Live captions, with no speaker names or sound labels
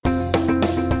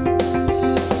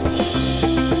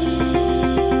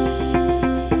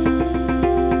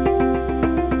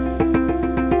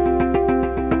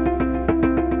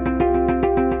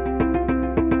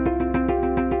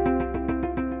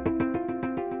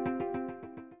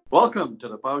Welcome to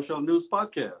the PowerShell News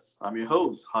Podcast. I'm your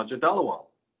host, Haja Dalawal.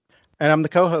 And I'm the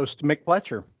co-host, Mick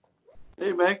Pletcher.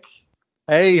 Hey, Mick.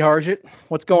 Hey, Harjit.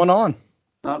 What's going on?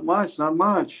 Not much.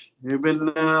 You've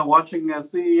been watching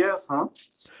CES, huh?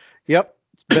 Yep.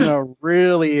 It's been a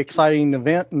really exciting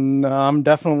event, and I'm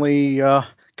definitely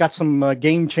got some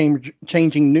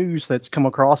game-changing news that's come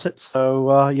across it.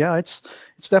 So, yeah, it's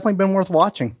definitely been worth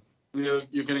watching. You're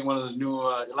getting one of the new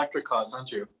electric cars,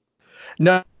 aren't you?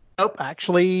 No. Nope.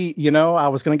 Actually, I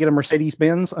was going to get a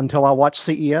Mercedes-Benz until I watched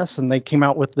CES, and they came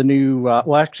out with the new.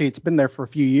 Actually, it's been there for a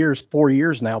few years, 4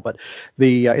 years now. But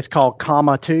it's called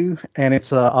Comma 2, and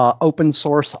it's a open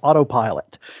source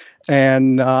autopilot.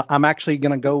 And I'm actually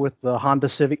going to go with the Honda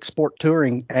Civic Sport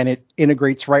Touring, and it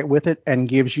integrates right with it and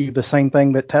gives you the same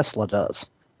thing that Tesla does.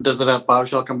 Does it have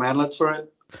PowerShell commandlets for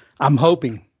it? I'm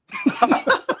hoping.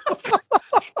 I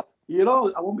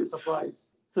won't be surprised.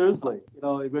 Seriously,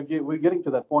 we're getting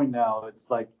to that point now. It's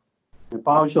like the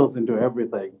PowerShell's into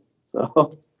everything.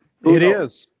 So it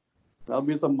is. There'll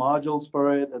be some modules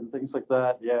for it and things like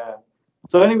that. Yeah.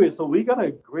 So anyway, we got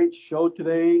a great show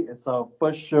today. It's our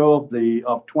first show of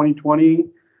 2020.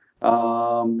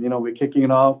 We're kicking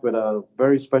it off with a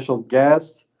very special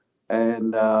guest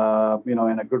and a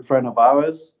good friend of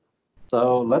ours.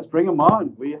 So let's bring him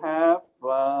on. We have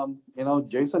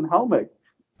Jason Helmick.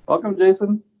 Welcome,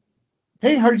 Jason.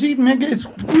 Hey, Harjeet and Mick, it's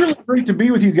really great to be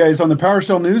with you guys on the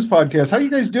PowerShell News Podcast. How are you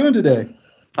guys doing today?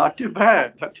 Not too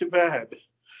bad.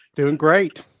 Doing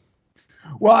great.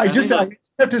 Well, I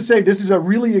have to say this is a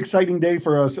really exciting day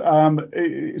for us.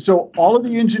 So all of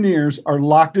the engineers are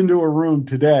locked into a room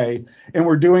today, and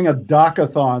we're doing a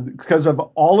doc-a-thon because of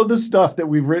all of the stuff that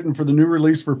we've written for the new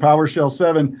release for PowerShell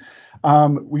 7.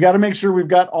 We got to make sure we've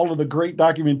got all of the great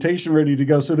documentation ready to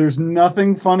go. So there's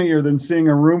nothing funnier than seeing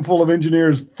a room full of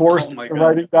engineers forced to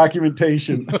writing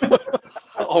documentation.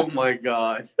 Oh my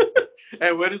God.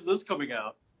 And when is this coming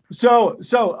out? Let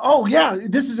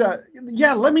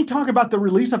me talk about the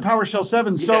release of PowerShell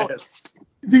 7. Yes.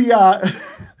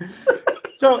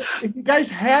 So if you guys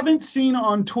haven't seen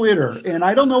on Twitter, and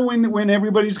I don't know when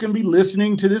everybody's going to be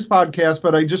listening to this podcast,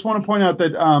 but I just want to point out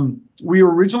that we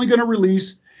were originally going to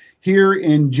release here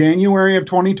in January of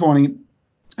 2020.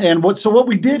 And what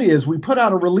we did is we put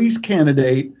out a release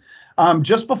candidate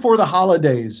just before the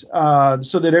holidays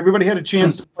so that everybody had a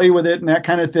chance to play with it and that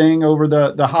kind of thing over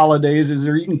the holidays as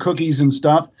they're eating cookies and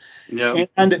stuff. Yeah.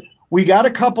 And we got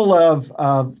a couple of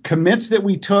commits that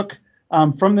we took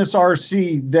from this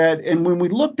RC and when we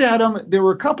looked at them, there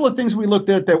were a couple of things we looked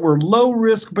at that were low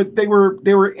risk, but they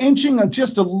were inching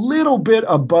just a little bit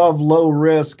above low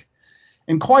risk.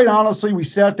 And quite honestly, we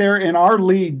sat there and our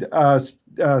lead,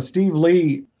 Steve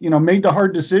Lee, made the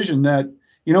hard decision that,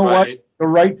 what, the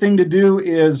right thing to do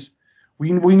is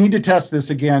we need to test this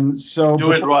again. So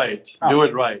do it right.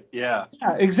 Yeah.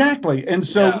 Yeah, exactly. And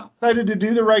so we decided to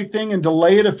do the right thing and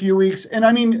delay it a few weeks. And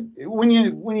I mean, when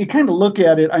you kind of look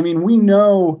at it, I mean, we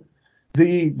know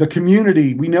the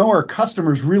community, we know our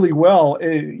customers really well.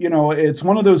 It's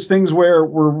one of those things where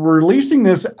we're releasing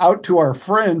this out to our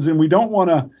friends and we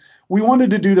wanted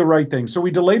to do the right thing. So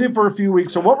we delayed it for a few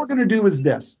weeks. So what we're going to do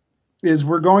is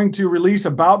we're going to release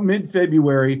about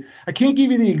mid-February. I can't give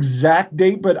you the exact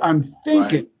date, but I'm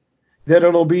thinking that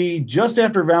it'll be just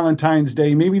after Valentine's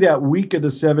Day, maybe that week of the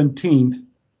 17th.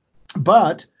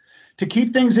 But to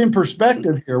keep things in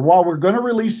perspective here, while we're going to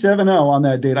release 7.0 on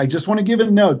that date, I just want to give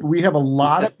a note. We have a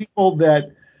lot of people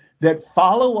that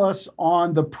follow us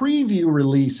on the preview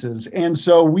releases. And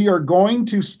so we are going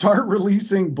to start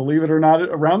releasing, believe it or not,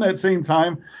 around that same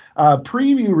time,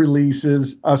 preview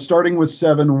releases, starting with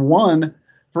 7.1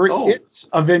 for its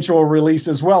eventual release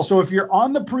as well. So if you're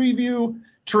on the preview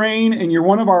train and you're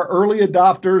one of our early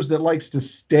adopters that likes to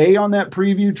stay on that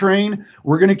preview train,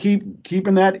 we're going to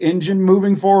keeping that engine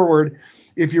moving forward.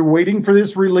 If you're waiting for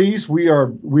this release, we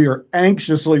are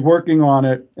anxiously working on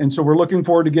it, and so we're looking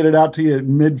forward to get it out to you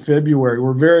in mid-February.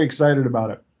 We're very excited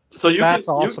about it. So that's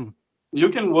awesome. You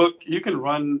can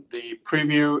run the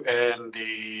preview and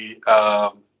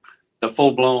the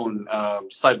full-blown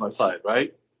side by side,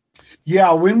 right?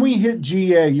 Yeah, when we hit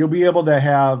GA, you'll be able to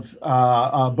have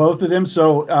both of them.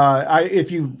 So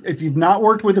if you've not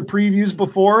worked with the previews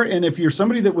before, and if you're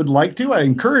somebody that would like to, I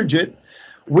encourage it.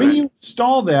 When you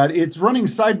install that, it's running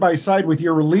side by side with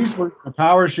your release version of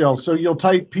PowerShell. So you'll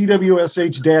type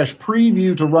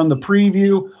pwsh-preview to run the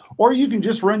preview, or you can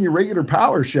just run your regular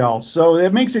PowerShell. So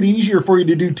that makes it easier for you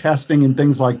to do testing and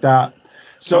things like that.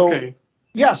 So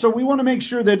so we want to make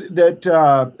sure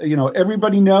that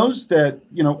everybody knows that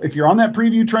if you're on that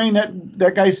preview train,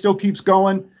 that guy still keeps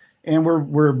going, and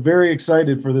we're very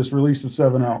excited for this release of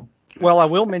 7.0. Well, I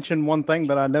will mention one thing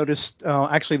that I noticed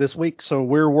actually this week. So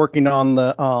we're working on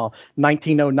the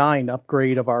 1909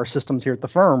 upgrade of our systems here at the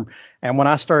firm. And when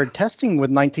I started testing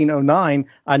with 1909,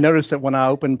 I noticed that when I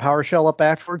opened PowerShell up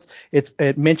afterwards,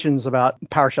 it mentions about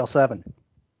PowerShell 7.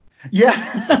 Yeah.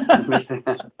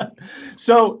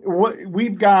 So what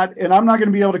we've got, and I'm not going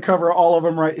to be able to cover all of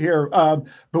them right here,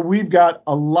 but we've got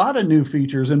a lot of new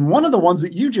features. And one of the ones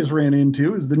that you just ran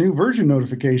into is the new version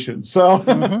notification. So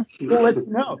we'll let you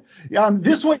know.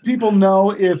 This way people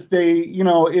know if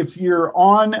if you're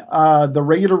on the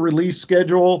regular release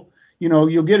schedule,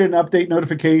 you'll get an update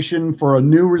notification for a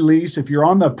new release. If you're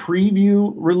on the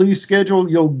preview release schedule,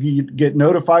 you'll get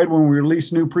notified when we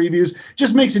release new previews.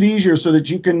 Just makes it easier so that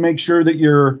you can make sure that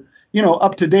you're,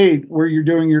 up to date where you're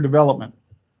doing your development.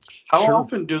 How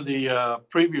often do the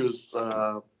previews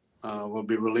will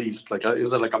be released?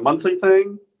 Is it like a monthly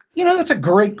thing? That's a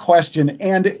great question.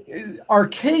 And our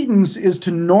cadence is to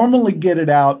normally get it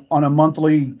out on a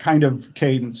monthly kind of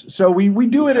cadence. So we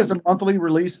do it as a monthly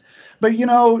release. But,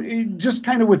 just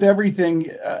kind of with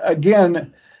everything,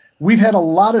 again, we've had a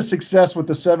lot of success with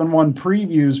the 7.1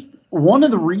 previews. One of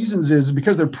the reasons is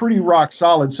because they're pretty rock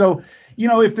solid. So,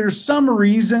 if there's some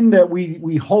reason that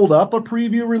we hold up a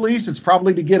preview release, it's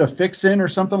probably to get a fix in or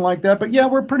something like that. But, yeah,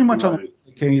 we're pretty much on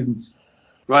the cadence.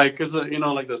 Right, because,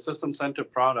 like the System Center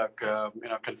product,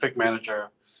 Config Manager,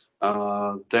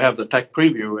 they have the tech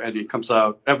preview, and it comes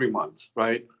out every month,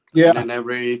 right? Yeah. And then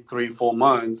every 3-4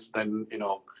 months, then,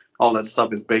 all that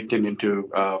stuff is baked into,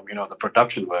 the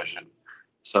production version.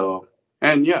 So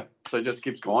it just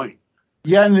keeps going.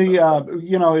 Yeah, and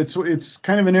it's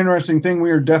kind of an interesting thing.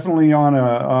 We are definitely on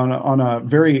a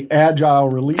very agile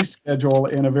release schedule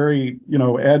and a very,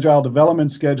 agile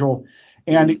development schedule.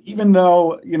 And even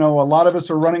though, a lot of us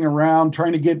are running around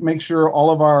trying to make sure all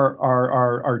of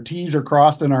our T's are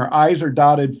crossed and our I's are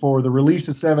dotted for the release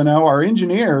of 7.0, our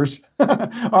engineers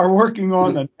are working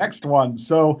on the next one.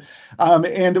 So,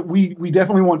 and we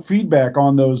definitely want feedback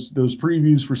on those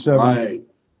previews for 7. Right.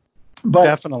 But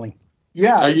definitely.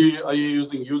 Yeah. Are you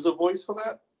using user voice for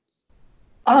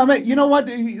that? You know what?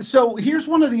 So here's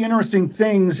one of the interesting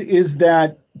things is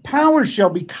that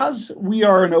PowerShell, because we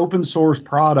are an open source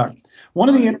product, one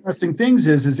of the interesting things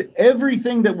is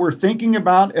everything that we're thinking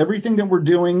about, everything that we're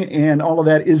doing, and all of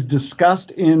that is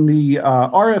discussed in the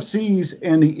RFCs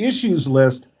and the issues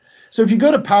list. So if you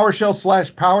go to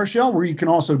PowerShell/PowerShell, where you can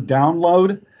also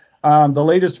download the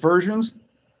latest versions,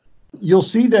 you'll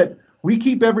see that we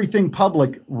keep everything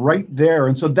public right there.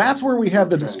 And so that's where we have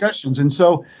the discussions. And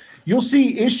so you'll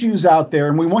see issues out there,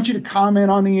 and we want you to comment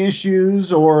on the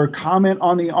issues or comment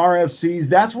on the RFCs.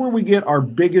 That's where we get our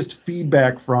biggest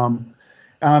feedback from,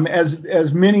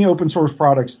 as many open source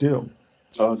products do.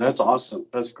 Oh, that's awesome.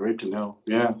 That's great to know.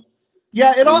 Yeah.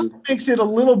 Yeah, it also makes it a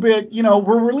little bit,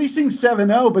 we're releasing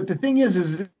 7.0, but the thing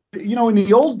is, in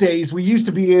the old days, we used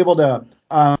to be able to,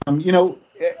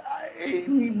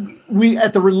 we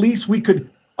at the release, we could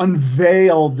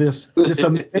unveil this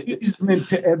amazement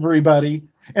to everybody.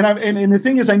 And the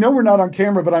thing is, I know we're not on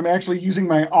camera, but I'm actually using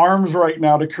my arms right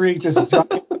now to create this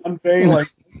giant unveiling.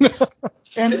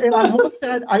 And I want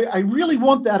that. I really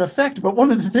want that effect. But one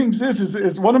of the things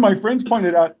is one of my friends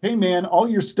pointed out, hey man, all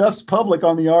your stuff's public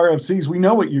on the RFCs. We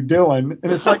know what you're doing.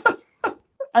 And it's like,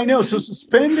 I know. So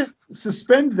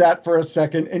suspend that for a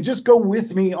second and just go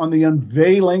with me on the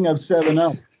unveiling of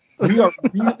 7.0.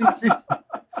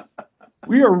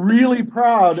 We are really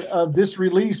proud of this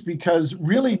release because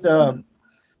really the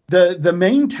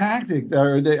main tactic,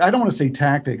 I don't want to say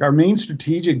tactic, our main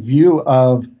strategic view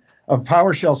of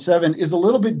PowerShell 7 is a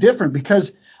little bit different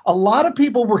because a lot of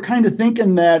people were kind of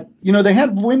thinking that, they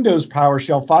had Windows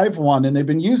PowerShell 5.1 and they've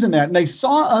been using that, and they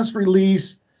saw us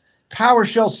release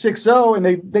PowerShell 6.0 and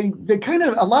they kind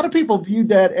of, a lot of people viewed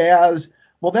that as,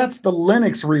 well, that's the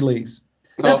Linux release.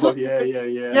 Yeah.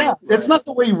 Right. It's not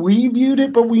the way we viewed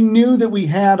it, but we knew that we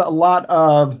had a lot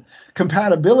of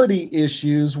compatibility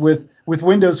issues with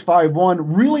Windows 5.1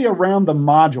 really around the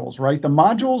modules, right? The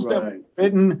modules that were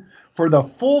written for the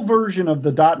full version of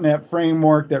the .NET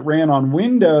framework that ran on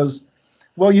Windows.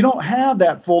 Well, you don't have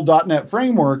that full .NET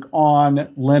framework on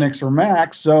Linux or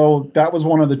Mac, so that was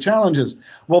one of the challenges.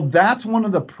 Well, that's one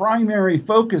of the primary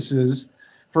focuses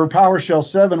for PowerShell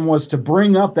 7 was to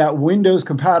bring up that Windows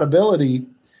compatibility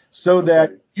so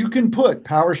that you can put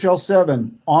PowerShell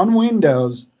 7 on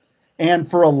Windows.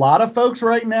 And for a lot of folks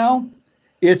right now,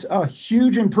 it's a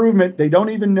huge improvement. They don't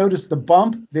even notice the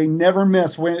bump. They never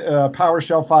miss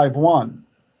PowerShell 5.1.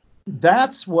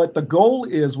 That's what the goal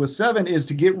is with 7, is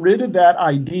to get rid of that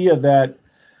idea that,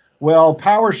 well,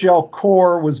 PowerShell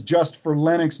Core was just for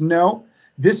Linux. No,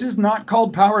 this is not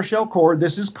called PowerShell Core.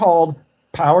 This is called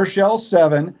PowerShell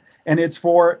 7, and it's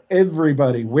for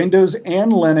everybody, Windows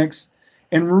and Linux.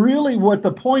 And really what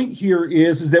the point here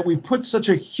is that we put such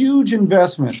a huge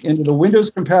investment into the Windows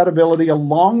compatibility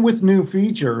along with new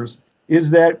features is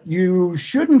that you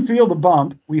shouldn't feel the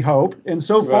bump, we hope. And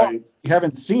so far, we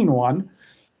haven't seen one.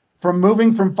 From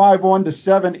moving from 5.1 to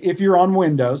 7 if you're on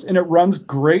Windows, and it runs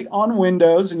great on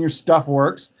Windows and your stuff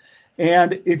works.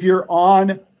 And if you're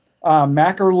on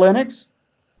Mac or Linux,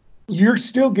 you're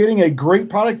still getting a great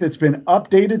product that's been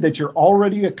updated that you're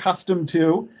already accustomed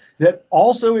to, that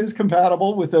also is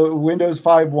compatible with the Windows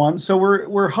 5.1. So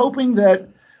we're hoping that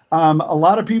a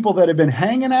lot of people that have been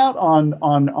hanging out on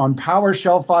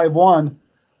PowerShell 5.1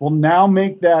 will now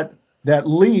make that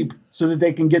leap so that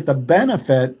they can get the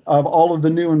benefit of all of the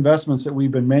new investments that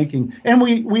we've been making. And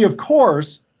we of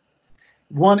course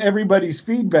want everybody's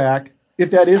feedback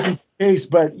if that isn't the case.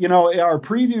 But our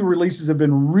preview releases have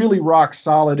been really rock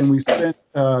solid, and we've spent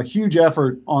a huge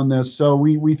effort on this. So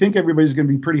we think everybody's going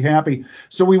to be pretty happy.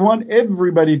 So we want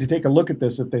everybody to take a look at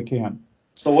this if they can.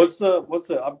 So what's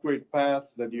the upgrade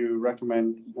path that you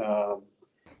recommend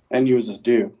end users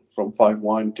do from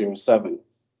 5.1 to 7?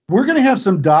 We're going to have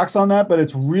some docs on that, but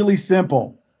it's really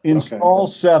simple. Install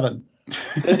 7.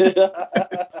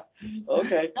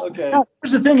 Okay. Now,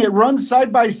 here's the thing. It runs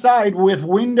side by side with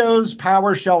Windows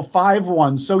PowerShell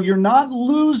 5.1. So you're not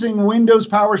losing Windows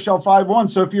PowerShell 5.1.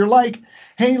 So if you're like,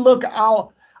 hey, look,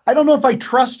 I don't know if I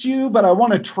trust you, but I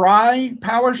want to try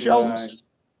PowerShell,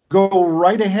 go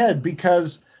right ahead,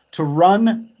 because to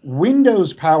run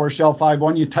Windows PowerShell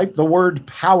 5.1, you type the word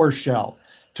PowerShell.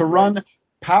 To run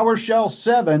PowerShell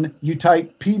 7, you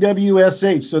type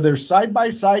PWSH. So they're side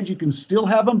by side. You can still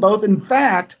have them both. In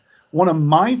fact, one of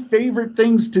my favorite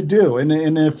things to do, and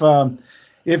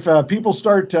if people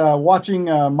start watching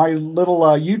my little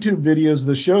YouTube videos of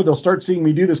the show, they'll start seeing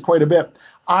me do this quite a bit.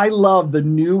 I love the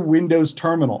new Windows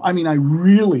terminal. I mean, I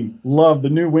really love the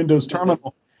new Windows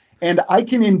terminal. And I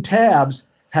can, in tabs,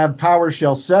 have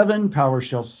PowerShell 7,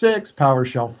 PowerShell 6,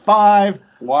 PowerShell 5.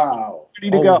 Wow.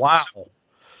 Ready to go. Wow.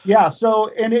 Yeah. So,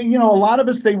 and a lot of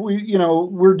us,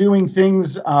 we're doing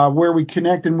things where we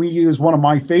connect, and we use one of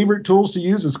my favorite tools to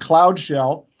use is Cloud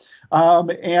Shell.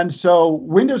 And so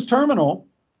Windows Terminal,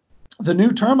 the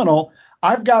new terminal,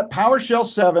 I've got PowerShell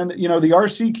 7, the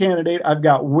RC candidate. I've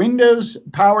got Windows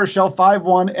PowerShell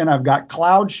 5.1, and I've got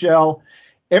Cloud Shell.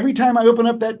 Every time I open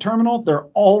up that terminal, they're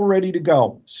all ready to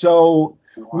go. So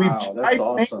that's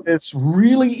awesome. It's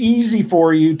really easy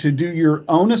for you to do your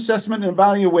own assessment and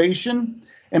evaluation.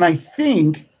 And I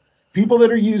think people that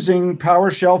are using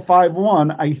PowerShell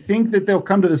 5.1, I think that they'll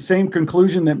come to the same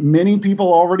conclusion that many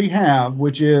people already have,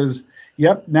 which is,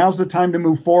 yep, now's the time to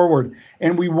move forward.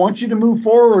 And we want you to move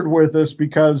forward with us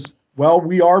because, well,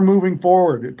 we are moving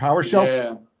forward.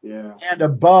 PowerShell and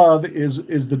above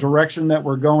is the direction that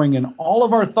we're going, and all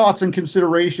of our thoughts and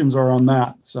considerations are on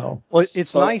that. So, well,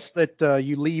 it's nice that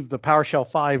you leave the PowerShell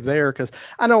 5 there, because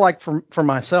I know, like for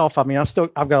myself, I mean, I've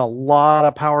got a lot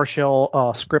of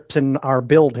PowerShell scripts in our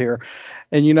build here,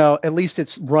 and at least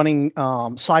it's running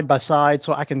side by side,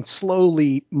 so I can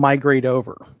slowly migrate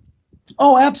over.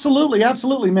 Oh, absolutely,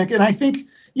 Mick. And I think,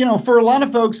 for a lot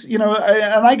of folks, and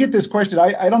I get this question.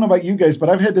 I don't know about you guys, but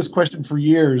I've had this question for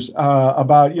years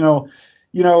about,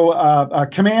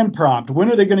 command prompt.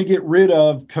 When are they going to get rid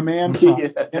of command prompt?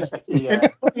 And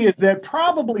it's that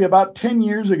probably about 10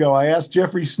 years ago, I asked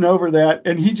Jeffrey Snover that,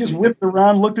 and he just whipped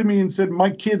around, looked at me, and said, "My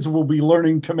kids will be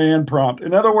learning command prompt."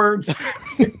 In other words,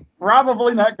 it's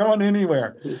probably not going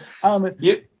anywhere.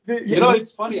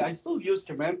 It's funny. I still use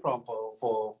command prompt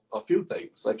for a few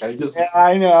things. Like I just. Yeah,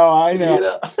 I know.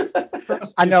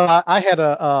 I know. I had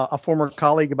a former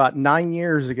colleague about 9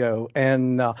 years ago,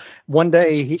 and one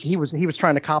day he was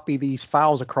trying to copy these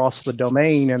files across the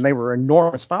domain, and they were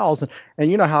enormous files.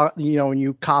 And you know how when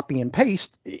you copy and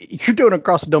paste, you're doing it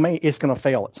across the domain, it's going to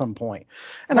fail at some point.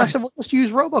 And I said, well, let's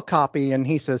use Robocopy. And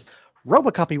he says,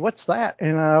 Robocopy, what's that?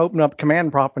 And I opened up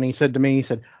command prompt, and he said,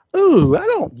 "Ooh, I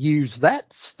don't use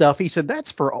that stuff." He said, "That's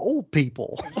for old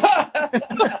people."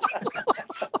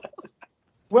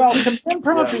 Well, command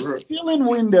prompt is still in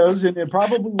Windows, and it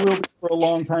probably will be for a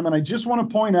long time. And I just want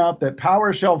to point out that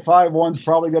PowerShell 5.1 is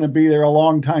probably going to be there a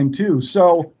long time too.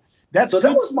 So that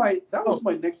was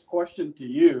my next question to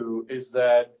you: is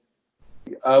that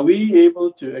are we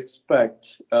able to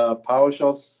expect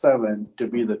PowerShell 7 to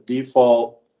be the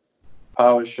default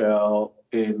PowerShell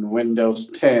in Windows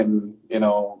 10?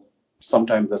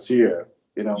 Sometime this year.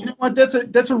 You know what?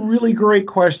 That's a really great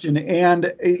question,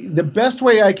 and the best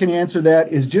way I can answer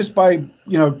that is just by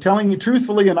telling you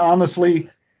truthfully and honestly,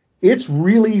 it's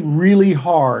really, really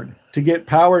hard to get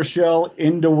PowerShell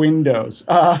into Windows.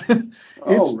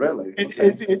 Oh, really?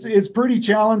 Okay. It's pretty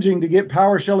challenging to get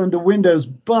PowerShell into Windows,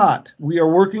 but we are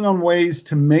working on ways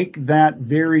to make that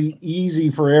very easy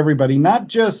for everybody. Not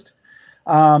just,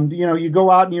 you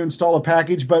go out and you install a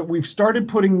package, but we've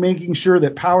started making sure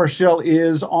that PowerShell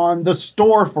is on the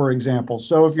store, for example.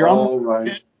 So if you're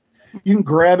right. you can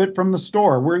grab it from the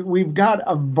store. We've got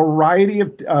a variety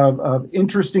of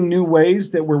interesting new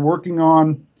ways that we're working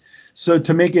on, so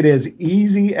to make it as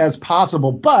easy as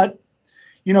possible. But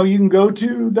you can go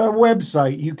to the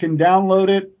website, you can download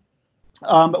it,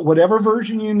 whatever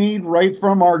version you need, right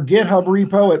from our GitHub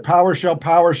repo at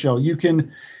PowerShell. You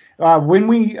can, when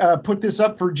we put this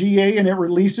up for GA and it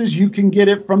releases, you can get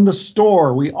it from the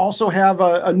store. We also have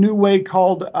a new way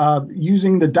called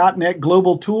using the .NET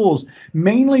Global Tools,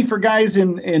 mainly for guys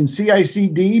in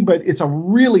CI/CD, but it's a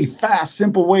really fast,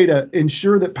 simple way to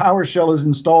ensure that PowerShell is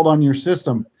installed on your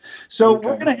system. So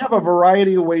we're going to have a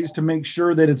variety of ways to make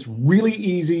sure that it's really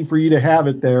easy for you to have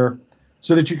it there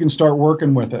so that you can start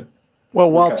working with it. Well,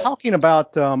 while talking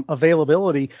about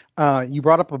availability, you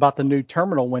brought up about the new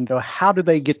terminal window. How do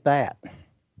they get that?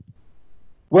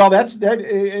 Well, that's that,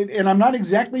 and I'm not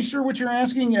exactly sure what you're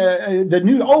asking. I do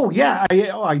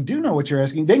know what you're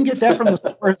asking. They can get that from the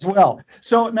store as well.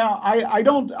 So now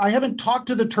I haven't talked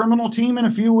to the terminal team in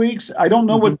a few weeks. I don't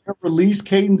know what their release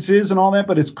cadence is and all that,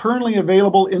 but it's currently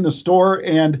available in the store,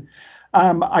 and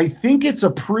I think it's a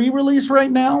pre-release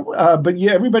right now. But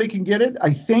yeah, everybody can get it,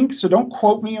 I think. So don't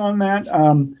quote me on that.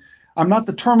 I'm not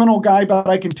the terminal guy, but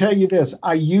I can tell you this.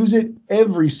 I use it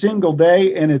every single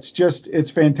day, and it's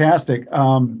fantastic.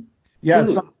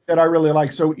 It's something that I really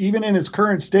like. So even in its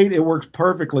current state, it works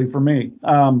perfectly for me.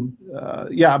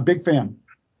 Big fan.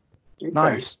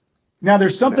 Nice. Now,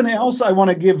 there's something else I want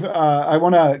to give. I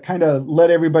want to kind of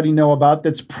let everybody know about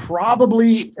that's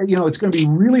probably, it's going to be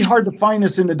really hard to find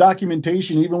this in the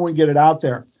documentation, even when we get it out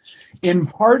there. In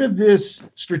part of this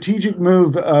strategic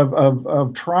move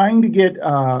of trying to get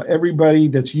everybody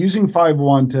that's using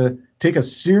 5.1 to take a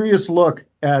serious look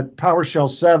at PowerShell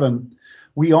 7,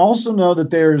 we also know that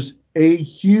there's a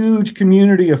huge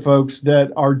community of folks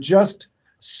that are just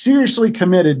seriously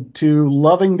committed to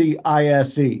loving the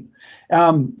ISE.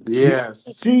 Yes.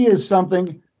 The ISE is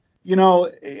something,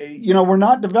 we're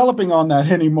not developing on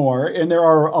that anymore, and there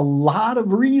are a lot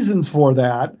of reasons for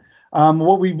that.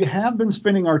 What we have been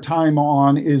spending our time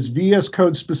on is VS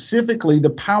Code, specifically the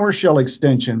PowerShell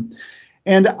extension.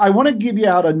 And I want to give you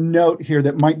out a note here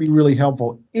that might be really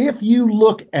helpful. If you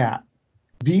look at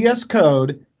VS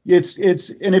Code,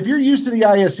 and if you're used to the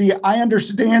ISE, I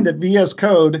understand that VS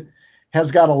Code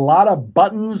has got a lot of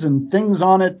buttons and things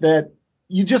on it that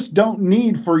you just don't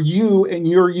need for you and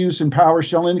your use in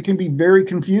PowerShell, and it can be very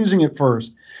confusing at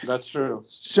first. That's true.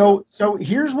 So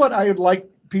here's what I would like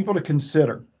people to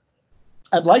consider.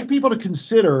 I'd like people to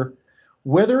consider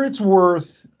whether it's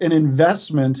worth an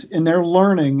investment in their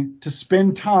learning to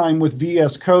spend time with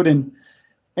VS Code. And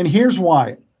here's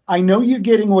why. I know you're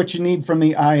getting what you need from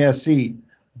the ISE,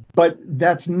 but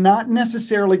that's not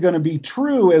necessarily going to be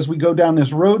true as we go down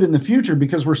this road in the future,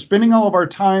 because we're spending all of our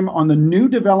time on the new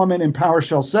development in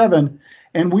PowerShell 7,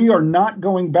 and we are not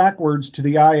going backwards to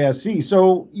the ISE.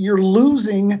 So you're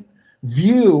losing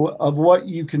view of what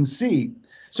you can see.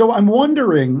 So I'm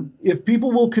wondering if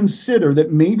people will consider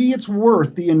that maybe it's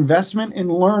worth the investment in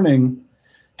learning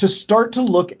to start to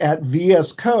look at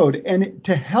VS Code. And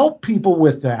to help people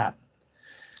with that,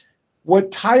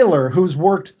 what Tyler, who's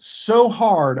worked so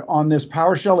hard on this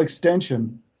PowerShell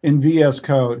extension in VS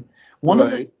Code, one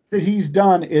of the things that he's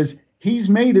done is he's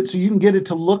made it so you can get it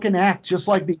to look and act just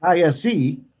like the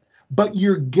ISE, but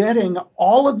you're getting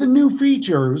all of the new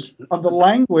features of the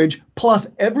language, plus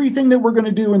everything that we're going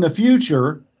to do in the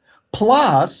future,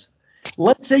 plus,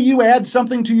 let's say you add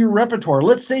something to your repertoire.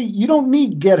 Let's say you don't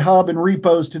need GitHub and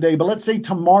repos today, but let's say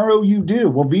tomorrow you do.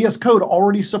 Well, VS Code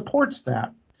already supports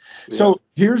that. Yeah. So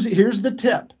here's the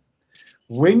tip.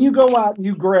 When you go out and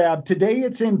you grab, today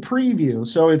it's in preview,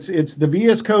 so it's the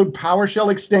VS Code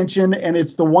PowerShell extension, and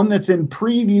it's the one that's in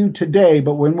preview today,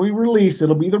 but when we release,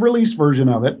 it'll be the release version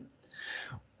of it.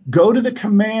 Go to the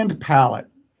command palette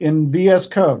in VS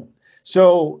Code.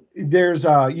 So there's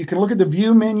you can look at the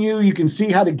view menu. You can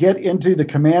see how to get into the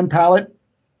command palette.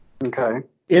 Okay.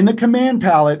 In the command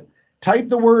palette, type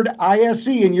the word ISE,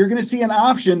 and you're going to see an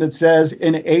option that says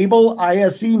Enable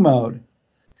ISE Mode.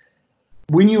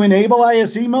 When you enable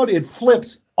ISE Mode, it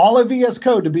flips all of VS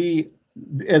Code to be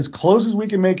as close as we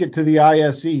can make it to the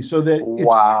ISE so that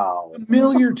Wow. it's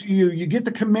familiar to you. You get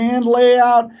the command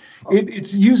layout.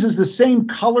 It uses the same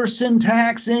color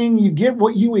syntaxing. You get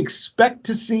what you expect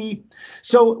to see.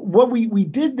 So what we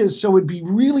did this so it'd be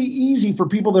really easy for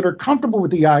people that are comfortable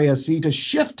with the ISE to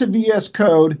shift to VS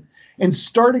Code and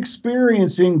start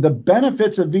experiencing the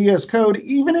benefits of VS Code,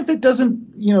 even if it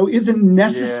isn't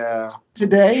necessary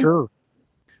today. Sure.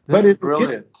 But It's it's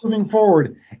brilliant. moving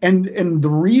forward. And the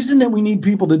reason that we need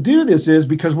people to do this is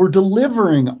because we're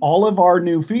delivering all of our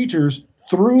new features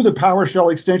through the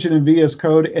PowerShell extension in VS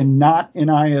Code and not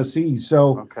in ISE.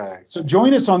 So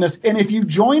join us on this. And if you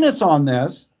join us on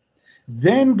this,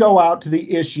 then go out to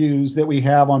the issues that we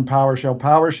have on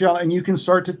PowerShell, and you can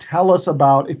start to tell us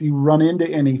about if you run into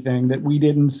anything that we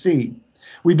didn't see.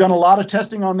 We've done a lot of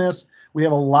testing on this. We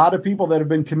have a lot of people that have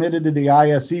been committed to the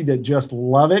ISE that just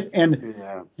love it. And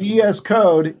VS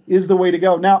Code is the way to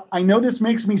go. Now, I know this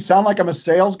makes me sound like I'm a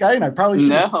sales guy, and I probably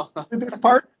should have said this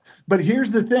part. But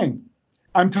here's the thing.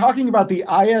 I'm talking about the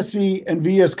ISE and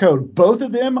VS Code. Both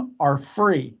of them are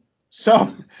free.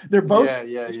 So they're both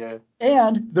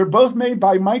and they're both made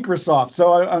by Microsoft.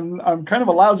 So I'm kind of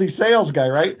a lousy sales guy,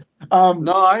 right?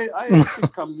 No, I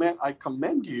actually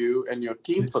commend you and your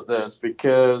team for this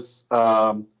because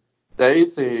there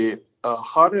is a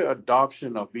harder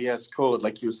adoption of VS Code,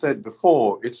 like you said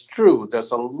before. It's true.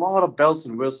 There's a lot of bells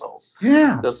and whistles.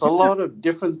 Yeah. There's a lot of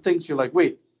different things. You're like,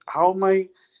 wait, how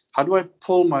do I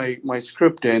pull my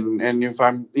script in? And if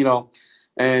I'm,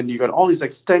 and you got all these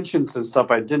extensions and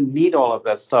stuff. I didn't need all of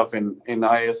that stuff in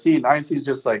ISE. And ISE is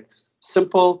just like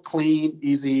simple, clean,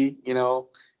 easy,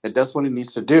 it does what it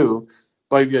needs to do.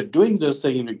 But if you're doing this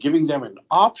thing and you're giving them an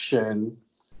option,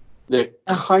 they're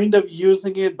kind of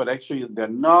using it, but actually they're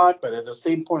not. But at the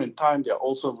same point in time, they're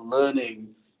also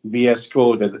learning VS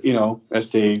Code,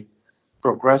 as they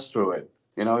progress through it.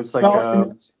 It's like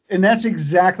and that's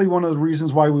exactly one of the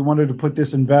reasons why we wanted to put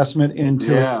this investment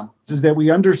into it, is that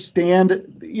we understand,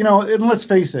 and let's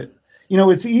face it,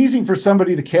 it's easy for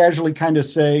somebody to casually kind of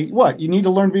say, what, you need to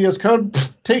learn VS Code?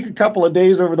 Take a couple of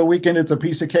days over the weekend. It's a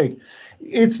piece of cake.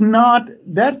 It's not,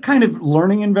 that kind of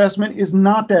learning investment is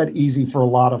not that easy for a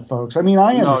lot of folks. I mean,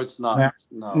 No, it's not.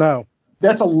 No.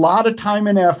 That's a lot of time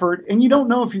and effort, and you don't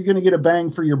know if you're going to get a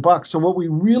bang for your buck. So what we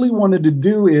really wanted to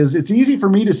do is, it's easy for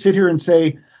me to sit here and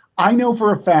say, I know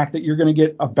for a fact that you're going to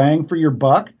get a bang for your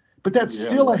buck, but that's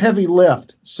still a heavy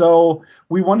lift. So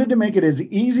we wanted to make it as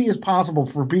easy as possible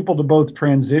for people to both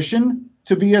transition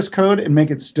to VS Code and make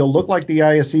it still look like the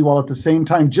ISE, while at the same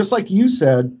time, just like you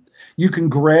said, you can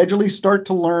gradually start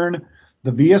to learn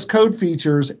the VS Code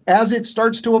features as it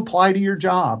starts to apply to your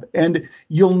job. And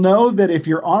you'll know that if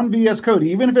you're on VS Code,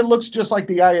 even if it looks just like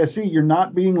the ISE, you're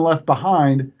not being left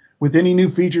behind with any new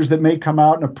features that may come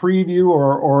out in a preview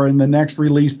or in the next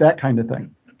release, that kind of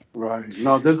thing. Right.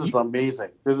 No, this is amazing.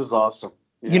 This is awesome.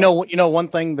 Yeah. One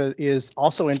thing that is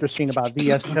also interesting about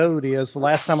VS Code is the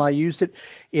last time I used it,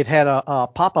 it had a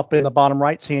pop-up in the bottom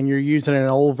right saying you're using an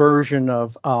old version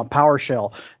of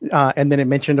PowerShell, and then it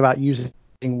mentioned about using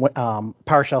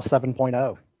PowerShell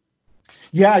 7.0.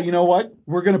 Yeah, you know what?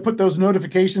 We're going to put those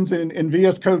notifications in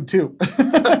VS Code too.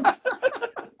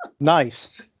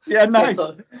 Nice. Yeah, nice.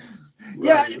 And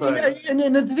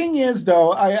the thing is,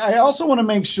 though, I also want to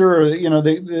make sure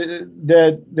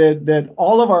that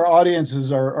all of our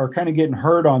audiences are kind of getting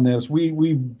heard on this.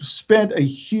 We've spent a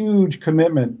huge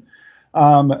commitment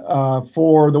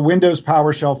for the Windows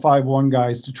PowerShell 5.1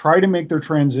 guys to try to make their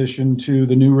transition to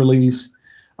the new release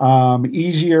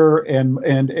easier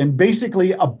and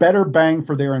basically a better bang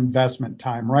for their investment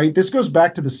time. Right. This goes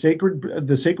back to the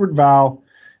sacred vow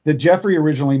that Jeffrey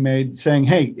originally made, saying,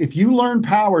 hey, if you learn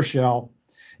PowerShell,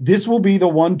 this will be the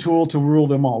one tool to rule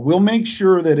them all. We'll make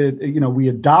sure that we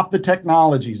adopt the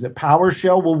technologies, that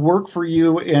PowerShell will work for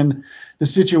you in the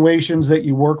situations that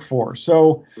you work for.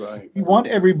 So we want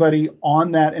everybody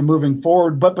on that and moving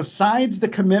forward. But besides the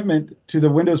commitment to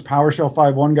the Windows PowerShell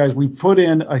 5.1 guys, we've put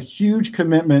in a huge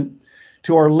commitment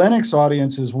to our Linux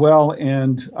audience as well,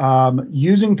 and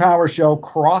using PowerShell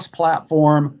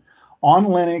cross-platform on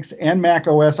Linux and Mac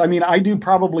OS. I mean, I do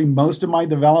probably most of my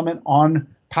development on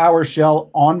PowerShell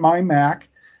on my Mac.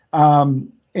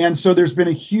 And so there's been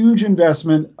a huge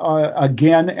investment,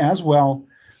 again, as well.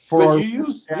 But you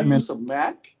use a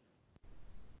Mac?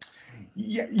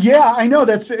 Yeah, I know.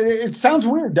 It sounds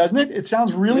weird, doesn't it? It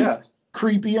sounds really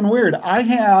creepy and weird. I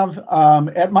have,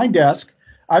 at my desk,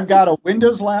 I've got a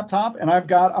Windows laptop and I've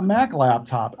got a Mac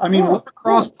laptop. I mean, Yeah, we're a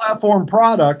cross-platform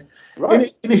product.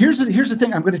 right. And here's the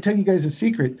thing. I'm going to tell you guys a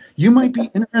secret. You might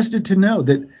be interested to know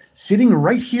that sitting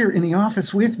right here in the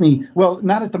office with me, well,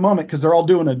 not at the moment because they're all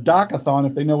doing a doc-a-thon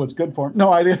if they know what's good for them.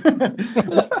 No, I didn't.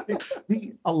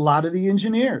 A lot of the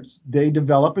engineers, they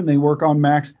develop and they work on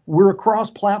Macs. We're a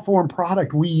cross-platform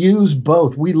product. We use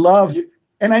both. We love.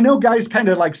 And I know guys kind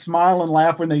of like smile and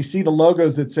laugh when they see the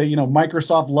logos that say,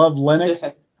 Microsoft love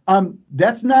Linux.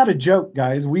 That's not a joke,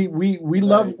 guys. We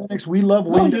love Linux. We love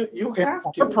Windows. You have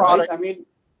to, product. right? I mean,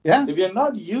 yeah. If you're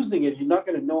not using it, you're not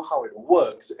going to know how it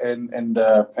works and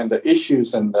the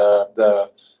issues and the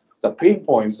pain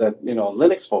points that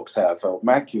Linux folks have or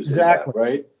Mac users have,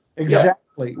 right? Exactly.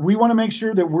 Yeah. We want to make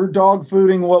sure that we're dog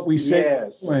fooding what we say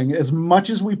yes. we're doing as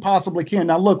much as we possibly can.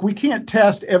 Now, look, we can't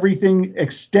test everything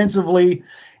extensively.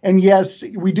 And yes,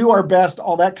 we do our best,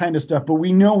 all that kind of stuff. But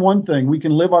we know one thing. We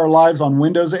can live our lives on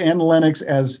Windows and Linux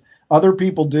as other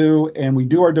people do. And we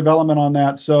do our development on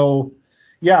that. So,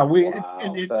 yeah.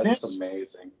 That's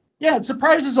amazing. Yeah, it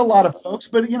surprises a lot of folks.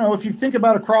 But, if you think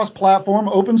about a cross-platform,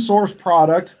 open source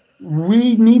product,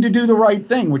 we need to do the right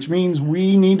thing, which means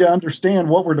we need to understand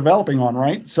what we're developing on,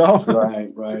 right? So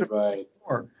right.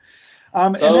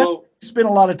 And then we spend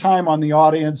a lot of time on the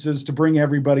audiences to bring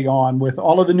everybody on with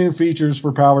all of the new features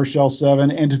for PowerShell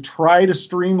 7 and to try to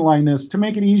streamline this to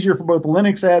make it easier for both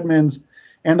Linux admins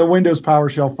and the Windows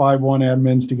PowerShell 5.1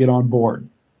 admins to get on board.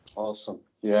 Awesome.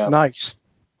 Yeah. Nice.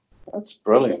 That's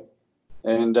brilliant.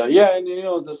 And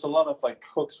there's a lot of like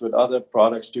hooks with other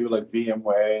products too, like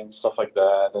VMware and stuff like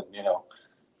that.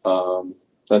 And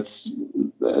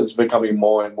it's becoming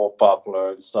more and more popular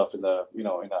and stuff in the in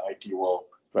the IT world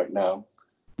right now.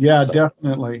 Yeah,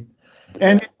 definitely.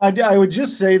 And I would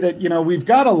just say that we've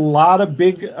got a lot of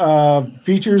big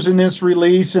features in this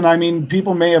release, and I mean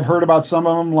people may have heard about some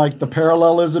of them like the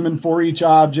parallelism in for each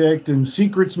object and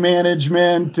secrets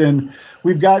management, and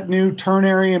we've got new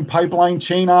ternary and pipeline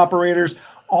chain operators.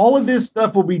 All of this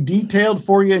stuff will be detailed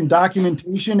for you in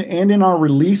documentation and in our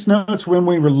release notes when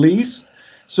we release,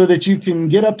 so that you can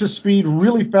get up to speed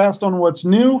really fast on what's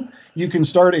new. You can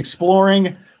start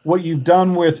exploring what you've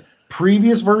done with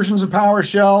previous versions of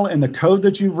PowerShell and the code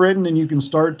that you've written, and you can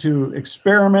start to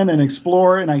experiment and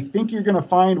explore. And I think you're going to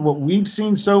find what we've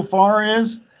seen so far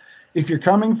is if you're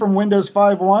coming from Windows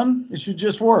 5.1, it should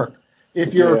just work.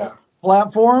 If you're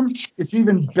platform, it's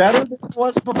even better than it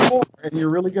was before, and you're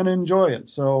really going to enjoy it.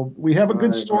 So we have a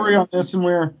good story on this, and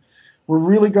we're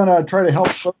really going to try to help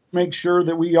folks make sure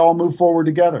that we all move forward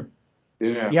together.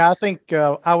 Yeah, I think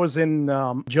I was in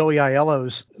Joey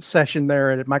Aiello's session there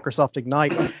at Microsoft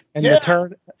Ignite, and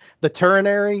the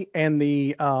ternary and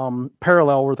the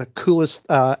parallel were the coolest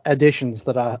additions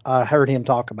that I heard him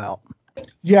talk about.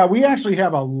 Yeah, we actually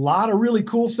have a lot of really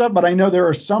cool stuff, but I know there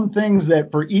are some things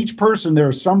that for each person, there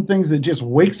are some things that just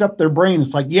wakes up their brain.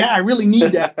 It's like, yeah, I really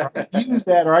need that, or I could use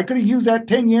that, or I could have used that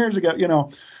 10 years ago,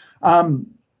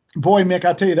 Boy, Mick,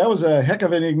 I'll tell you, that was a heck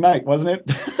of an Ignite, wasn't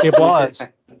it? It was.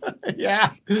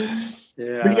 Yeah. But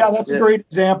yeah, that's a great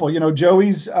example.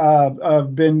 Joey's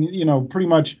been, pretty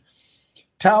much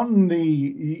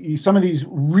touting some of these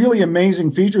really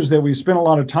amazing features that we've spent a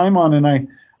lot of time on. And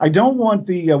I don't want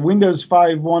the Windows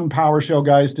 5.1 PowerShell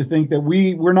guys to think that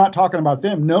we're not talking about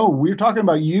them. No, we're talking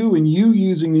about you and you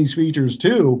using these features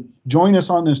too. Join us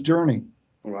on this journey.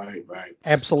 Right.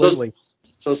 Absolutely.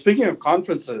 So speaking of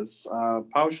conferences,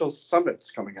 PowerShell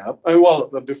Summit's coming up.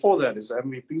 Before that is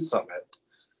MVP Summit.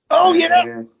 Oh,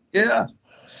 yeah.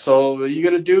 So are you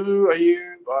going to do,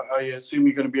 I assume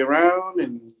you're going to be around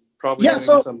and probably doing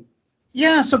some.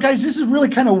 Yeah, so guys, this is really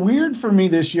kind of weird for me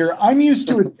this year. I'm used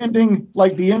to attending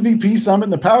like the MVP Summit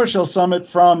and the PowerShell Summit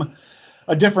from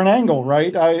a different angle,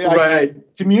 right?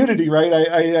 Community, right?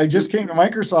 I just came to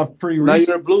Microsoft pretty recently. Now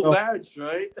you're a blue badge,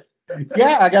 right?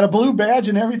 Yeah, I got a blue badge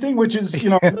and everything, which is,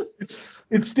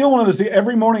 it's still one of those.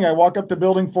 Every morning I walk up to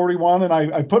Building 41 and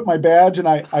I put my badge and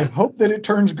I hope that it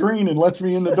turns green and lets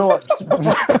me in the door.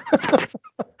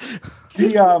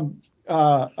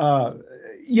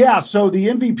 So the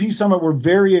MVP Summit we're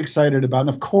very excited about. And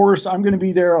of course, I'm going to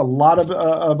be there. A lot of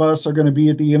us are going to be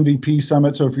at the MVP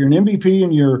Summit. So if you're an MVP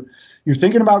and you're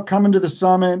thinking about coming to the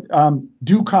summit,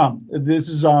 do come. This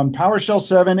is on PowerShell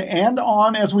 7 and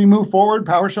on, as we move forward,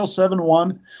 PowerShell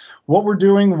 7.1, what we're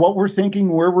doing, what we're thinking,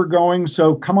 where we're going.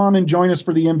 So come on and join us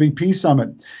for the MVP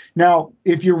Summit. Now,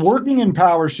 if you're working in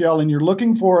PowerShell and you're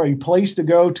looking for a place to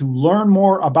go to learn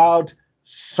more about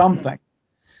something,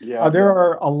 there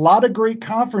are a lot of great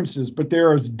conferences, but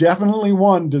there is definitely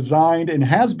one designed and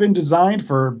has been designed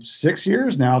for 6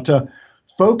 years now to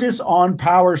focus on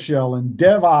PowerShell and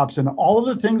DevOps and all of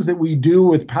the things that we do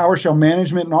with PowerShell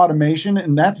management and automation.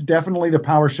 And that's definitely the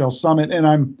PowerShell Summit. And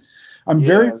I'm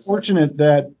very fortunate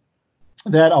that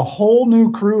a whole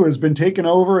new crew has been taken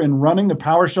over and running the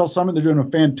PowerShell Summit. They're doing a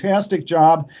fantastic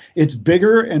job. It's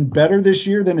bigger and better this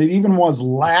year than it even was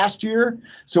last year.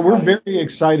 So we're very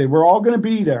excited. We're all going to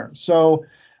be there. So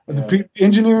the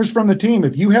engineers from the team,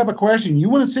 if you have a question, you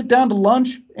want to sit down to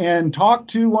lunch and talk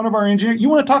to one of our engineers, you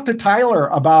want to talk to Tyler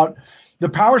about the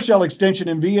PowerShell extension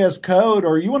in VS Code,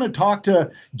 or you want to talk to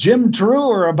Jim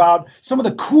Truer about some of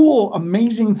the cool,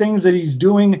 amazing things that he's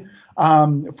doing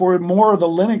for more of the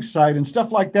Linux side and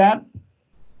stuff like that,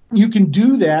 you can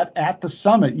do that at the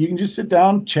summit. You can just sit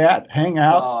down, chat, hang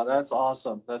out. Oh, that's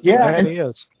awesome. That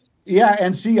is. Yeah,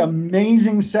 and see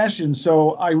amazing sessions.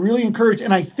 So I really encourage,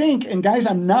 and I think, and guys,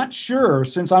 I'm not sure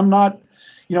since I'm not,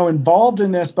 involved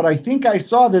in this, but I think I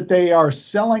saw that they are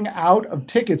selling out of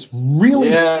tickets really.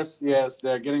 Yes,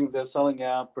 they're selling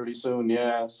out pretty soon.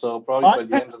 Yeah, so probably by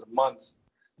the end of the month.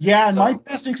 Yeah, and my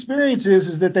best experience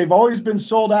is that they've always been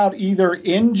sold out either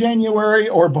in January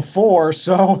or before.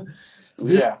 So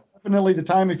this is definitely the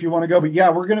time if you want to go. But yeah,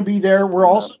 we're going to be there. We're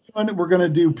also we're going to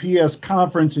do PS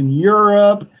conference in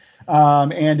Europe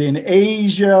and in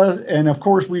Asia. And of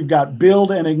course, we've got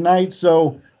Build and Ignite.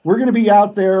 So we're going to be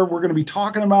out there. We're going to be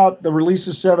talking about the release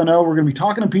of 7.0. We're going to be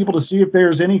talking to people to see if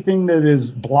there's anything that is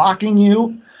blocking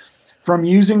you from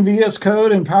using VS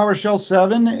Code and PowerShell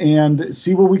 7 and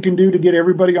see what we can do to get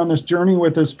everybody on this journey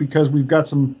with us, because we've got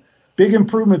some big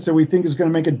improvements that we think is going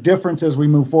to make a difference as we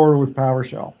move forward with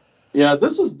PowerShell. Yeah,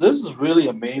 this is really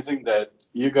amazing that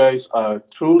you guys are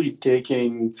truly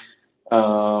taking,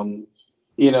 putting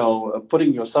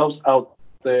yourselves out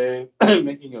there,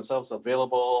 making yourselves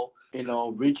available,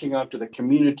 reaching out to the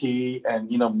community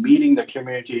and, meeting the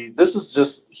community. This is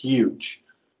just huge.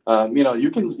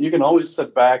 You can always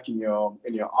sit back in your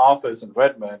office in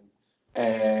Redmond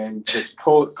and just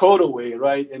code away,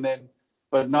 right? And then,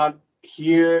 but not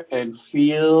hear and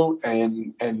feel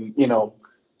and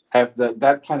have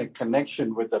that kind of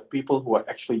connection with the people who are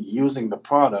actually using the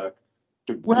product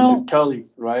to tell you,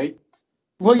 right?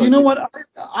 Well, so, you know what?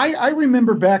 I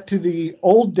remember back to the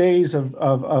old days of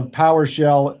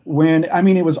PowerShell when,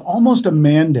 it was almost a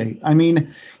mandate.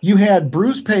 You had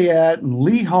Bruce Payette and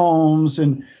Lee Holmes,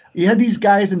 and you had these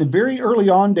guys in the very early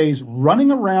on days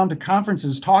running around to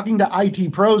conferences talking to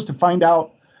IT pros to find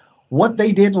out what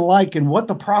they didn't like and what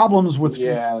the problems with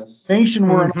nation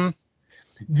were. Mm-hmm.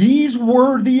 These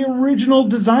were the original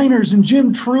designers, and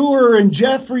Jim Truer and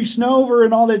Jeffrey Snover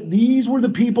and all that. These were the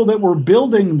people that were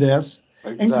building this.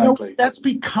 Exactly. And that's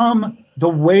become the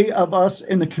way of us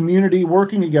in the community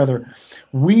working together.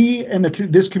 We and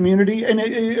this community, and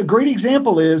a great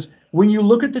example is when you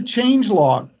look at the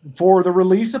changelog for the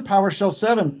release of PowerShell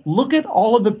 7, look at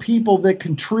all of the people that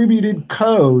contributed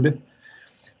code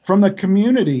from the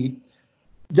community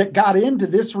that got into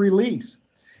this release.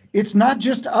 It's not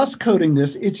just us coding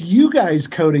this, it's you guys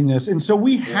coding this. And so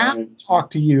we have to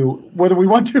talk to you, whether we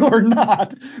want to or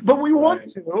not, but we want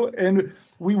to, and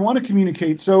we want to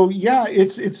communicate. So yeah,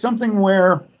 it's something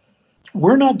where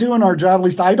we're not doing our job. At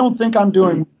least I don't think I'm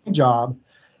doing my job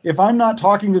if I'm not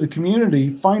talking to the community,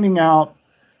 finding out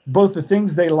both the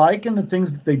things they like and the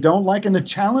things that they don't like and the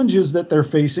challenges that they're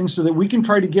facing, so that we can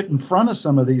try to get in front of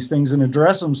some of these things and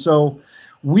address them. So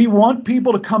we want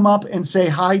people to come up and say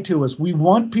hi to us. We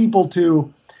want people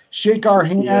to shake our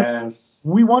hand. Yes.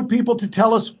 We want people to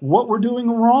tell us what we're doing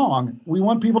wrong. We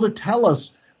want people to tell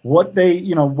us what they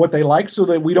like, so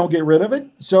that we don't get rid of it.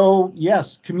 So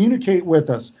yes, communicate with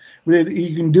us.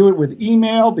 You can do it with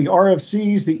email, the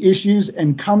RFCs, the issues,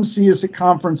 and come see us at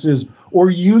conferences or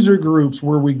user groups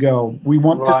where we go. We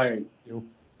want to see you.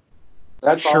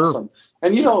 That's awesome.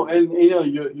 And you'll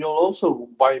also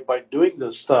by doing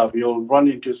this stuff, you'll run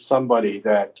into somebody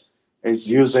that is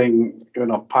using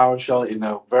PowerShell in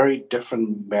a very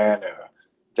different manner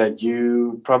that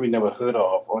you probably never heard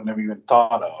of or never even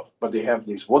thought of, but they have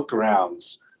these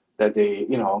workarounds that they,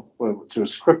 through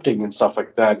scripting and stuff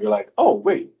like that. You're like, oh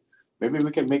wait, maybe we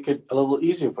can make it a little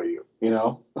easier for you,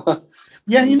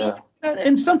 Yeah,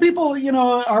 and some people,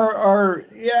 are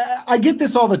I get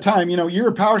this all the time. You're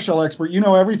a PowerShell expert. You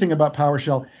know everything about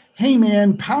PowerShell. Hey,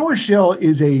 man, PowerShell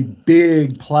is a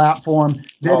big platform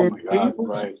that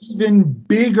enables even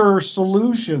bigger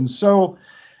solutions. So,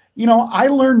 I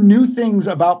learn new things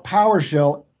about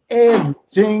PowerShell every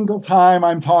single time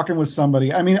I'm talking with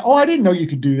somebody. I didn't know you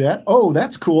could do that. Oh,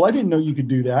 that's cool. I didn't know you could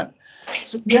do that.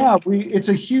 So yeah, it's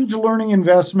a huge learning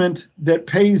investment that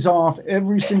pays off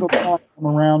every single time I'm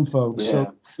around folks.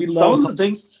 Yeah. So some of the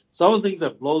things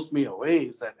that blows me away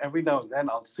is that every now and then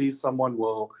I'll see someone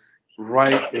will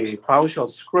write a PowerShell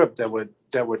script that would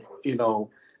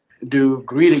do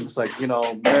greetings like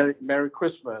Merry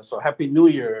Christmas or Happy New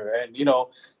Year, and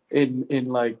in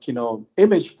like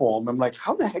image form. I'm like,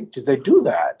 how the heck did they do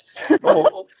that?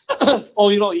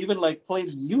 or even like play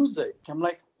music. I'm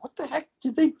like, what the heck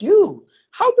did they do?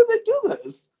 How did they do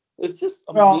this? It's just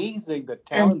amazing the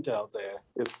talent out there.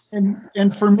 It's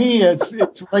and for me, it's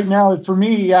right now for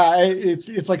me, yeah,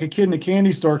 it's like a kid in a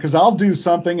candy store, because I'll do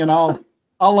something and I'll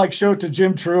like show it to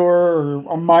Jim Truer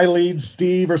or my lead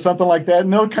Steve or something like that,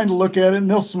 and they'll kind of look at it and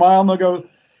they'll smile and they'll go,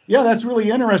 yeah, that's really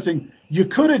interesting. You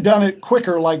could have done it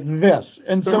quicker like this.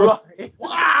 And so right.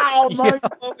 wow, Yeah.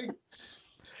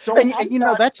 so and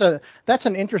that's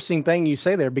an interesting thing you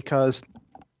say there, because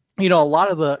a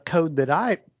lot of the code that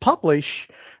I publish,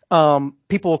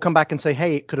 people will come back and say,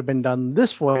 hey, it could have been done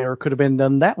this way or could have been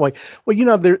done that way.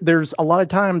 Well, there's a lot of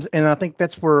times, and I think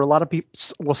that's where a lot of people,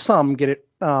 well, some get it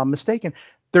mistaken.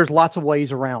 There's lots of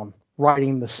ways around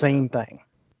writing the same thing.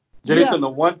 Jason, the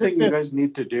one thing you guys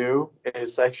need to do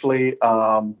is actually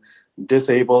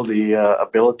disable the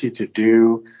ability to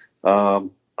do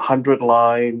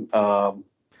 100-line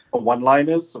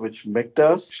one-liners, which Mick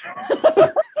does.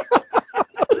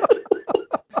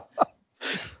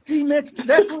 See,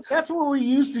 Mick, that's what we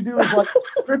used to do, is like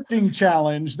scripting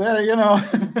challenge. There,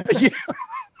 Yeah.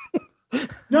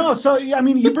 No, so I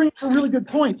mean, you bring up a really good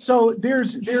point. So there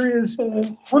is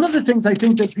one of the things I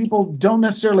think that people don't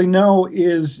necessarily know,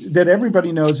 is that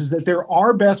everybody knows, is that there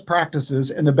are best practices,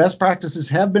 and the best practices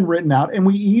have been written out, and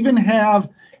we even have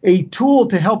a tool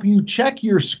to help you check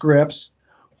your scripts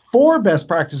for best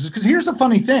practices. Because here's the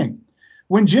funny thing.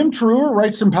 When Jim Truer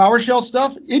writes some PowerShell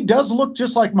stuff, it does look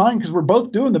just like mine, because we're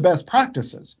both doing the best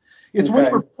practices. It's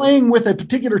when we're playing with a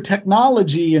particular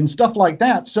technology and stuff like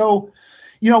that. So,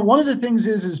 one of the things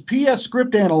is PS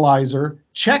Script Analyzer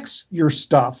checks your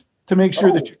stuff to make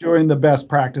sure that you're doing the best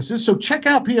practices. So check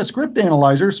out PS Script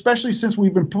Analyzer, especially since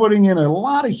we've been putting in a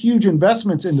lot of huge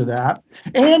investments into that.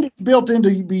 And it's built in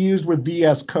to be used with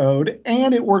VS Code,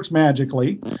 and it works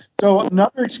magically. So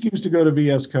another excuse to go to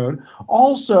VS Code.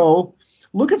 Also,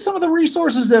 look at some of the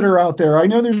resources that are out there. I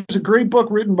know there's a great book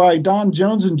written by Don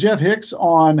Jones and Jeff Hicks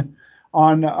on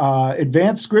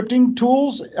advanced scripting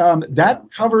tools. That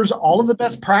covers all of the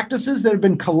best practices that have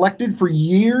been collected for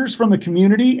years from the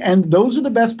community, and those are the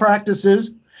best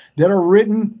practices that are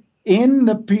written in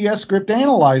the PS Script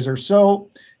Analyzer. So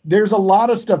there's a lot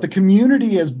of stuff. The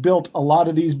community has built a lot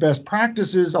of these best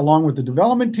practices along with the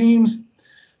development teams.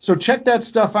 So check that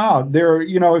stuff out. There,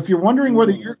 if you're wondering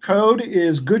whether your code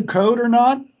is good code or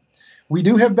not, we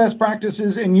do have best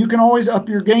practices, and you can always up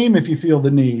your game if you feel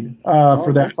the need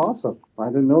for that. That's awesome. I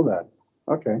didn't know that.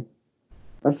 Okay.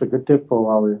 That's a good tip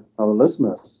for our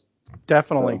listeners.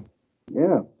 Definitely.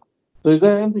 Yeah. So is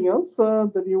there anything else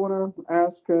that you want to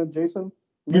ask Jason?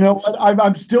 You know what?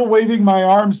 I'm still waving my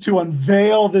arms to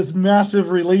unveil this massive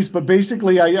release, but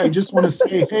basically I just want to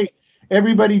say, hey,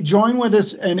 everybody join with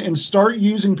us and start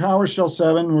using PowerShell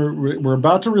 7. We're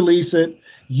about to release it.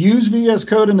 Use VS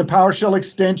Code in the PowerShell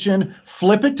extension.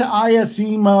 Flip it to ISE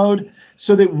mode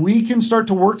so that we can start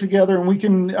to work together, and we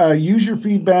can use your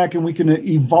feedback, and we can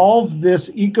evolve this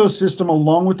ecosystem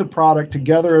along with the product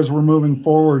together as we're moving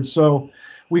forward. So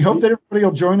we hope that everybody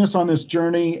will join us on this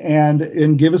journey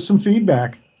and give us some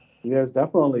feedback. Yes,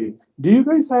 definitely. Do you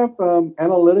guys have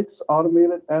analytics,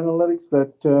 automated analytics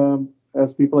that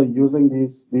as people are using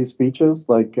these features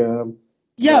like?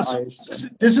 Yes,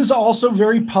 this is also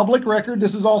very public record.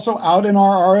 This is also out in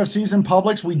our RFCs and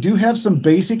publics. We do have some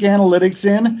basic analytics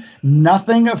in.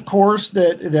 Nothing, of course,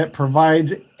 that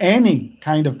provides any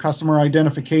kind of customer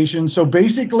identification. So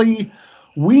basically,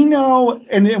 we know,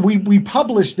 and we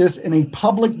publish this in a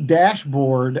public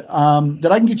dashboard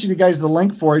that I can get you guys the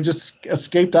link for. It just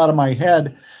escaped out of my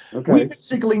head. Okay. We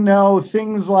basically know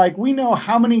things like, we know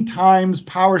how many times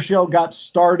PowerShell got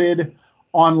started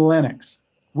on Linux.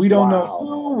 We don't know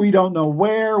who, we don't know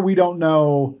where, we don't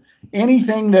know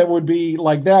anything that would be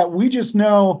like that. We just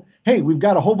know, hey, we've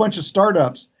got a whole bunch of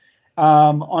startups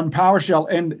on PowerShell.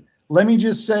 And let me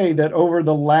just say that over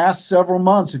the last several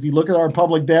months, if you look at our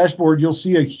public dashboard, you'll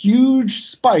see a huge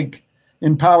spike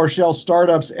in PowerShell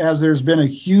startups as there's been a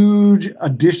huge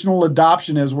additional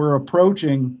adoption as we're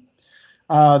approaching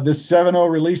this 7.0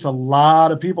 release. A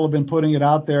lot of people have been putting it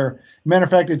out there. Matter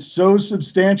of fact, it's so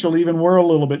substantial, even we're a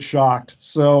little bit shocked.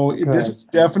 So This is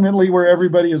definitely where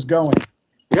everybody is going.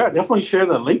 Yeah, definitely share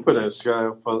the link with us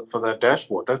for that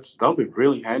dashboard. That'll be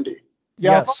really handy.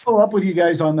 Yeah, yes. I'll follow up with you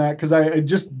guys on that, because it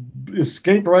just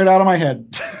escaped right out of my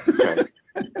head. Okay.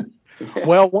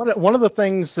 Well, one of the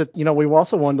things that we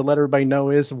also wanted to let everybody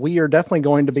know is we are definitely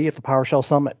going to be at the PowerShell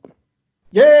Summit.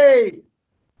 Yay!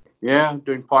 Yeah,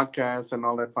 doing podcasts and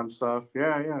all that fun stuff.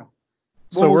 Yeah.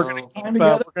 So Well, we're we'll going get to time keep,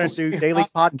 together. we're going We'll to do say daily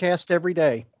hi. podcast every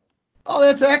day. Oh,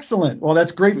 that's excellent. Well,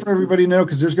 that's great for everybody to know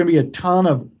because there's going to be a ton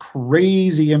of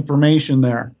crazy information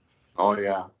there. Oh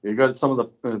yeah, you got some of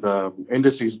the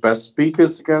industry's best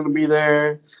speakers going to be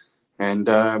there, and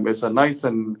it's a nice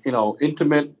and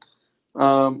intimate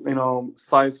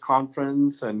size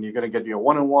conference, and you're going to get your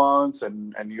one-on-ones,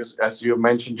 and you, as you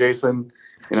mentioned, Jason,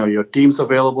 your team's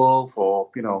available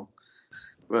for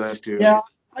to. Yeah,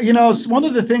 one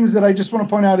of the things that I just want to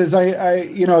point out is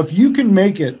if you can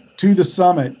make it to the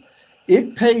summit,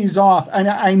 it pays off. And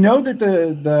I know that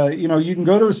the you can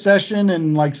go to a session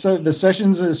and the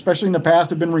sessions, especially in the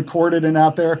past, have been recorded and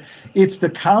out there. It's the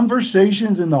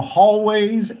conversations in the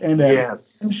hallways and at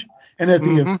Yes. lunch and at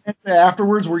the event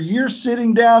afterwards where you're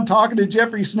sitting down talking to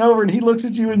Jeffrey Snover and he looks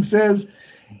at you and says,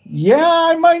 yeah,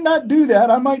 I might not do that.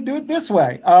 I might do it this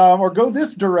way or go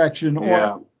this direction.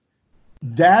 Yeah. Or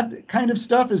that kind of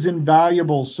stuff is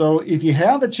invaluable. So if you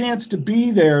have a chance to be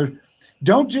there,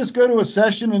 don't just go to a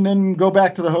session and then go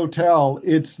back to the hotel.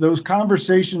 It's those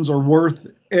conversations are worth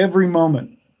every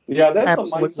moment. Yeah, that's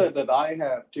Absolutely. the mindset that I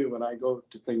have too when I go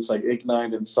to things like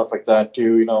Ignite and stuff like that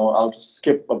too. I'll just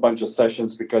skip a bunch of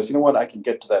sessions because you know what, I can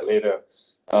get to that later.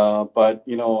 But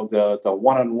the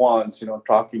one-on-ones,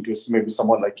 talking to maybe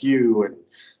someone like you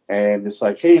and it's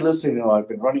like, hey, listen, I've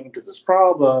been running into this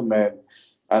problem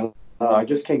and I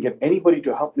just can't get anybody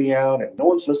to help me out and no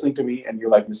one's listening to me. And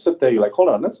you sit there, you're like, hold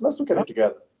on, let's look at it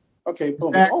together. Okay, boom.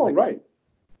 Exactly. Oh, right.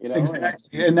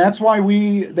 Exactly. And that's why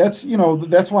we as the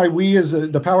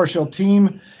PowerShell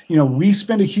team, we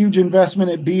spend a huge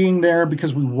investment at being there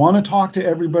because we want to talk to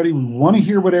everybody. We want to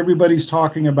hear what everybody's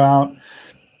talking about.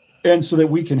 And so that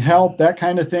we can help, that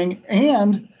kind of thing.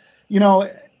 And,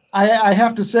 I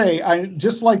have to say, I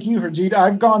just like you, Harjeet,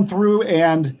 I've gone through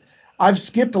and I've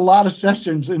skipped a lot of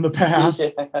sessions in the past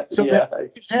that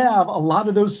I have a lot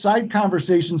of those side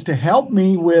conversations to help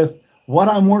me with what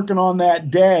I'm working on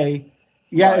that day.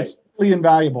 Yeah, right. It's really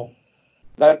invaluable.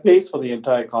 That pays for the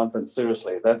entire conference.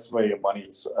 Seriously, that's where your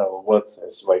money's worth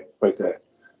is right there.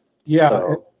 Yeah,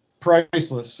 so,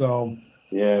 priceless. So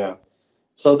yeah.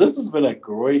 So this has been a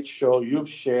great show. You've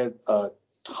shared a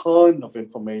ton of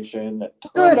information, a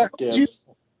ton of tips.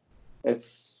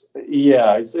 It's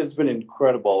been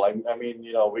incredible. I mean,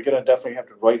 we're gonna definitely have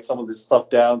to write some of this stuff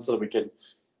down so that we can,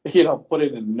 put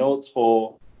it in notes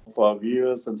for our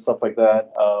viewers and stuff like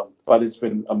that. But it's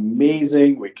been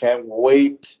amazing. We can't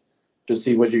wait to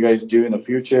see what you guys do in the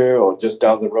future or just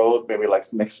down the road, maybe like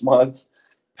next month.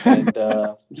 And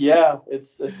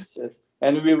it's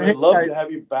and we would love to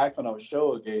have you back on our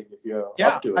show again if you're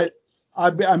up to it.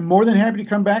 I'm more than happy to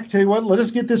come back. Tell you what, let us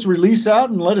get this release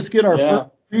out and let us get our first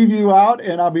preview out,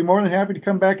 and I'll be more than happy to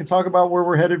come back and talk about where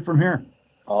we're headed from here.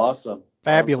 Awesome.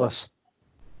 Fabulous.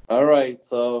 Awesome. All right.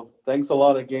 So thanks a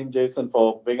lot again, Jason,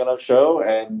 for being on our show,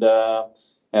 and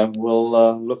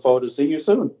we'll look forward to seeing you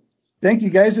soon. Thank you,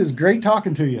 guys. It was great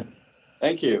talking to you.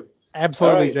 Thank you.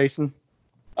 Absolutely, right. Jason.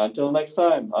 Until next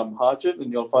time, I'm Harjit, and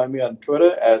you'll find me on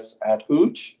Twitter as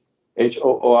 @Hoorge,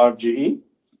 Hoorge.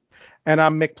 And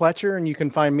I'm Mick Pletcher, and you can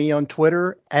find me on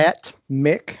Twitter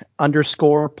 @Mick_Pletcher.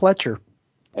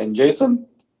 And Jason,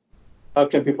 how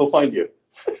can people find you?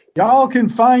 Y'all can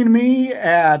find me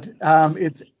at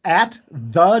it's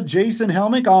 @the Jason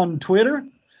Helmick on Twitter,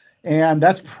 and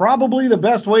that's probably the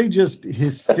best way. Just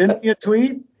send me a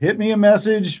tweet, hit me a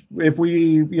message. If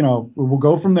we'll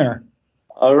go from there.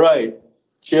 All right.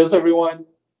 Cheers, everyone.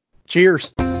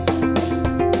 Cheers.